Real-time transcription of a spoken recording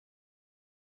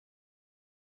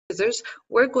scissors.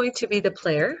 We're going to be the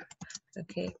player.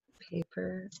 Okay,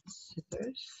 paper,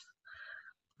 scissors.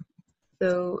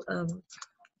 So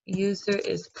user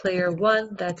is player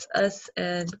 1, that's us,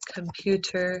 and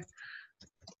computer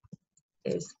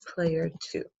is player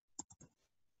 2.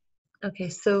 Okay,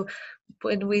 so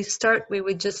when we start, we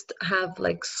would just have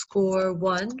like score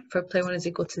 1 for player 1 is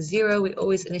equal to 0. We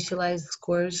always initialize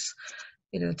scores,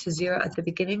 to 0 at the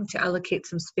beginning to allocate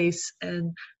some space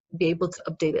and be able to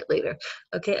update it later.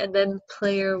 Okay, and then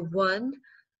player 1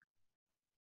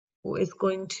 is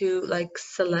going to like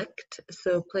select.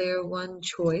 So player 1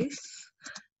 choice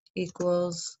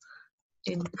equals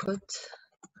input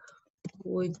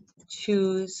would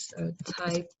choose or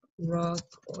type rock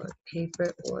or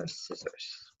paper or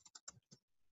scissors.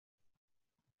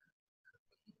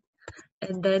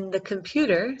 And then the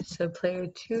computer, so player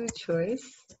 2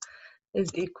 choice is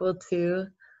equal to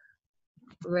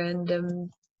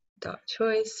random dot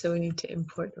choice. So we need to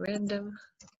import random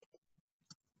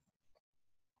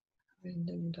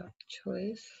dot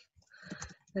choice.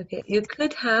 Okay, you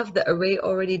could have the array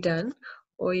already done,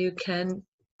 or you can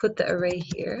put the array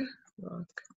here,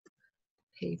 rock,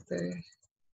 paper,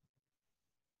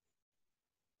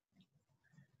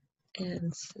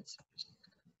 and scissors.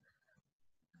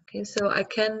 Okay, so I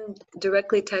can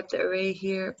directly type the array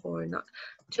here or not.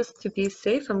 Just to be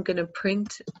safe, I'm going to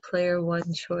print player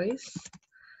 1 choice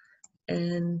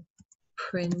and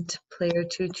print player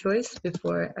 2 choice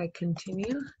before I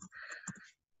continue.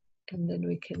 And then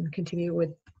we can continue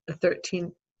with the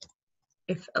 13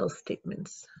 if-else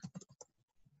statements.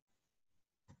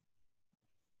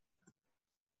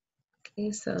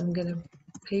 Okay, so I'm going to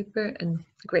paper and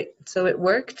great. So it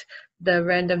worked. The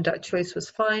random dot choice was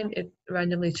fine. It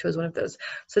randomly chose one of those.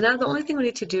 So now the only thing we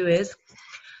need to do is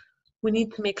we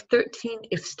need to make 13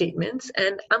 if statements,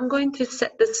 and I'm going to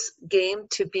set this game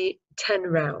to be 10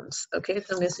 rounds. Okay, so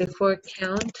I'm going to say for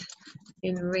count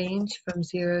in range from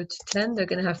 0 to 10, they're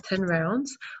going to have 10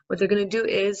 rounds. What they're going to do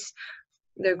is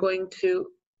they're going to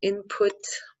input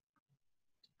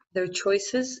their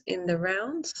choices in the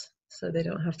rounds, so they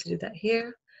don't have to do that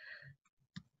here.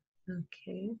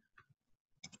 Okay.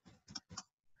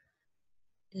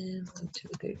 And 1, 2,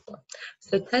 3, 4.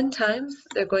 So 10 times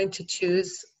they're going to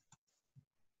choose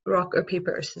rock or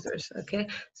paper or scissors. Okay,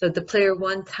 so the player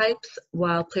 1 types,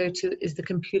 while player 2 is the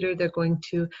computer. They're going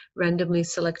to randomly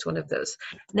select one of those.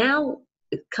 Now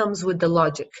it comes with the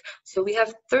logic. So we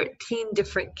have 13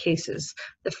 different cases.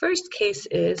 The first case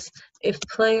is if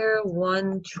player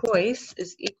 1 choice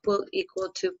is equal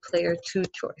to player 2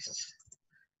 choice.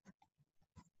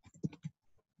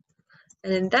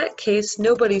 And in that case,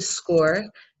 nobody's score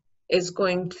is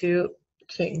going to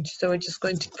change. So we're just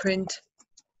going to print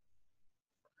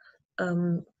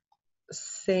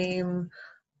same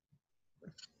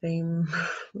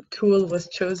tool was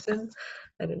chosen.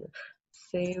 I don't know.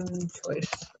 Same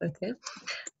choice. Okay.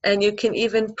 And you can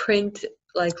even print,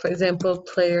 like, for example,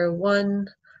 player 1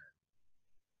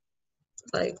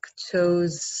 like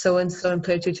chose so and so and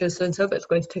player 2 chose so and so, but it's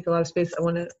going to take a lot of space.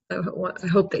 I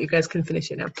hope that you guys can finish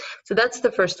it now. So that's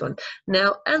the first one.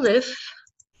 Now Elif,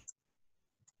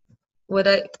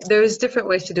 there's different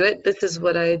ways to do it. This is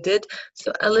what I did.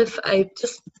 So Elif, I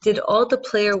just did all the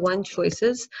player 1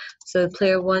 choices. So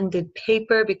player 1 did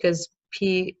paper because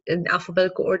P in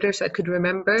alphabetical order, so I could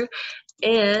remember,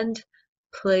 and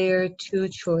player 2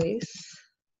 choice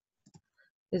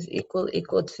is equal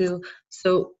to,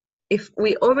 so if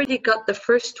we already got the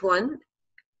first one,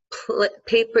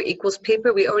 paper equals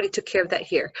paper, we already took care of that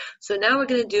here. So now we're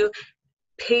going to do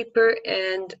paper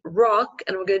and rock,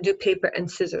 and we're going to do paper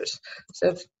and scissors.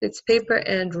 So if it's paper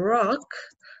and rock,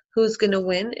 who's going to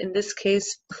win? In this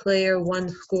case, player 1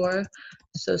 score.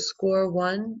 So score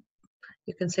 1,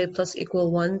 you can say plus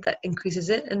equal 1, that increases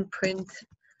it, and print,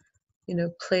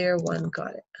 player 1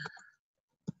 got it.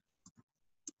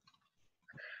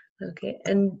 Okay,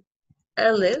 and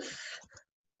Elif,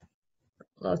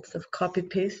 lots of copy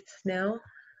pastes now,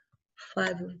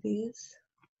 5 of these,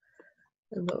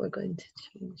 and what we're going to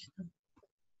change them.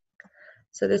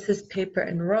 So this is paper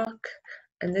and rock,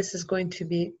 and this is going to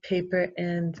be paper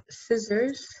and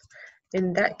scissors.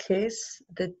 In that case,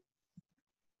 the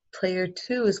player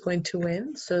 2 is going to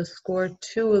win, so score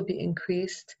 2 will be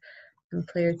increased, and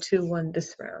player 2 won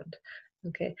this round.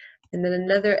 Okay, and then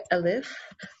another Elif.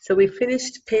 So we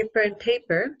finished paper and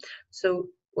paper, so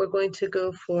we're going to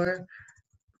go for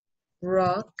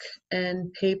rock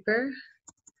and paper.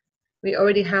 We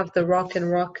already have the rock and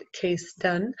rock case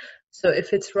done. So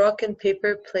if it's rock and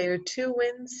paper, player 2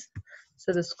 wins.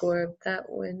 So the score of that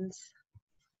wins.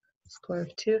 Score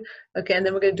of 2. Okay, and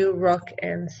then we're going to do rock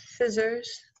and scissors.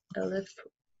 Elif,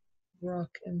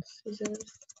 rock and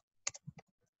scissors.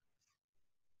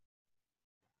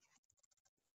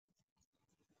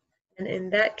 And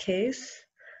in that case,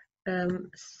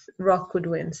 rock would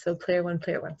win. So player one,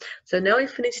 player one. So now we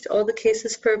finished all the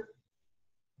cases for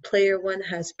player one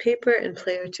has paper and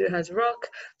player two has rock.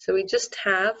 So we just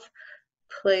have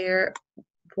player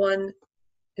one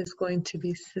is going to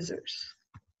be scissors.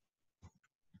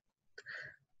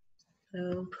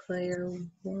 So player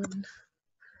one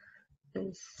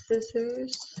is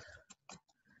scissors.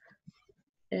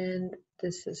 And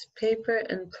this is paper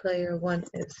and player one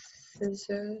is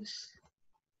scissors.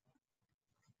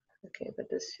 Okay, but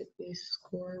this should be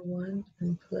score one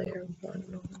and player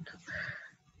one.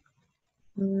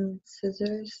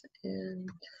 Scissors, and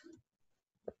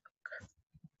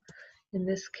in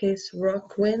this case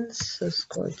rock wins, so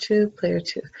score two, player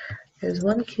two. There's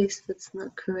one case that's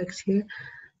not correct here.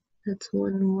 That's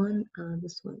 1-1.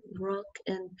 This one, rock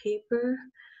and paper.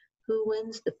 Who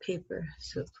wins? The paper.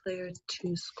 So player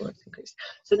two scores increase.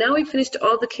 So now we finished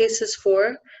all the cases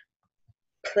for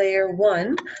player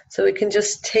one. So we can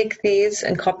just take these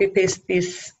and copy paste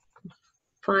these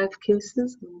 5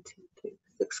 cases. 1, 2, 3,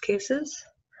 6 cases.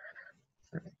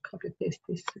 Sorry, copy paste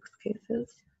these 6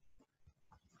 cases.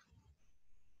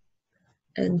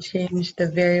 And change the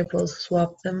variables,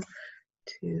 swap them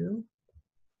to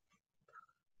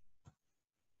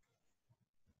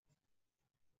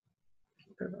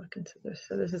paper, rock, and scissors.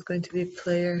 So this is going to be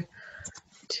player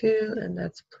two, and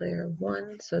that's player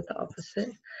one. So the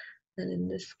opposite. And in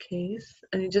this case,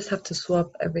 and you just have to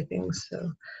swap everything. So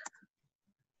and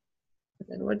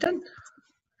then we're done.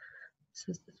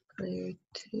 So this is player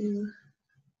two,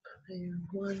 player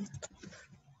one.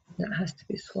 That has to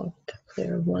be swapped to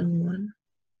player 1-1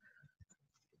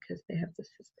 because they have the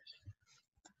scissors.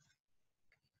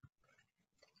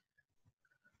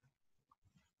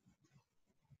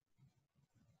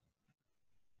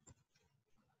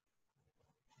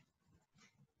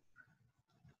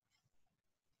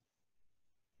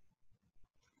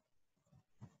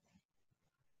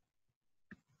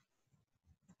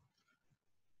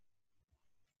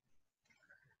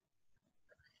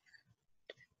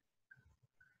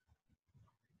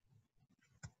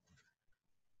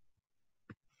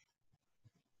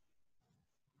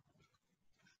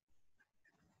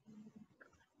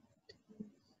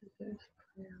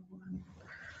 Player one,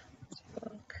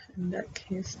 rock. In that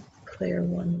case, player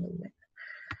one will win.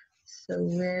 So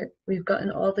we've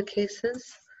gotten all the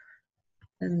cases,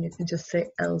 and you can just say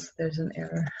else there's an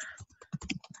error.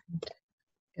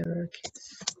 Error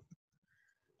case.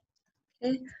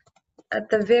 Okay. At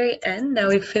the very end, now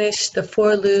we've finished the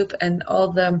for loop and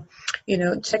all the,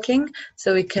 checking.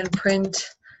 So we can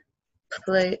print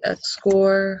play a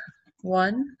score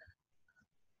 1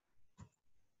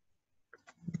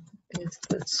 is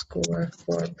the score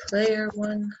for player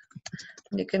 1.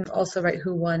 And you can also write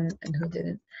who won and who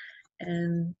didn't.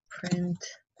 And print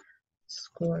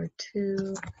score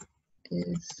 2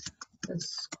 is the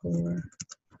score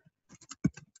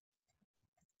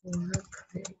for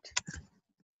player 2.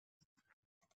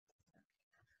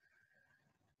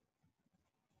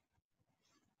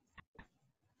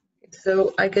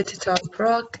 So I get to top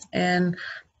rock, and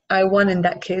I won in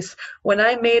that case. When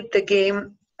I made the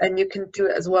game, and you can do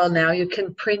it as well now, you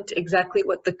can print exactly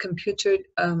what the computer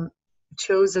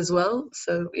chose as well.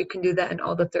 So you can do that in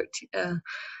all the 13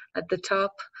 at the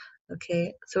top.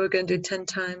 Okay, so we're going to do 10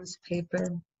 times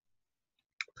paper,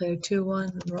 player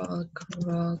 2-1, rock,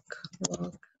 rock,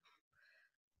 rock,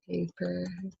 paper,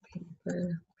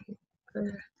 paper,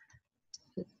 paper,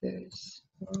 scissors,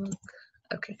 rock.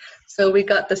 Okay, so we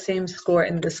got the same score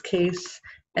in this case,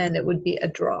 and it would be a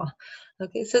draw.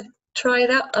 Okay, so try it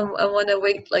out. I want to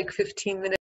wait like 15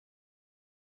 minutes.